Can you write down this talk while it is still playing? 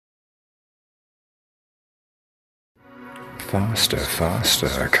Faster,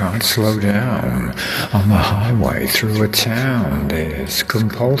 faster, can't slow down. On the highway through a town, there's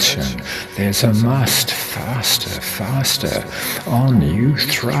compulsion, there's a must. Faster, faster, on you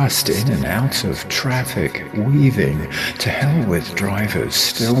thrust, in and out of traffic, weaving. To hell with drivers,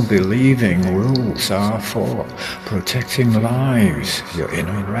 still believing rules are for protecting lives. You're in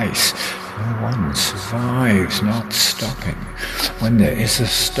a race. No one survives not stopping. When there is a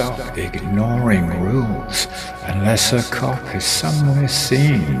stop, ignoring rules. Unless a cop is somewhere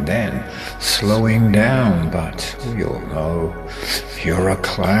seen, then slowing down. But we all know you're a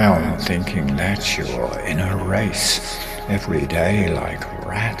clown, thinking that you're in a race. Every day, like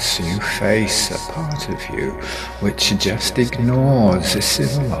rats, you face a part of you which just ignores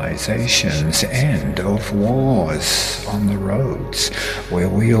civilization's end of wars on the roads where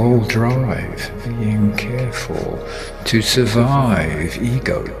we all drive, being careful to survive.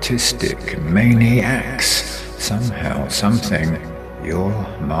 Egotistic maniacs, somehow, something your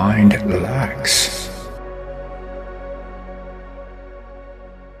mind lacks.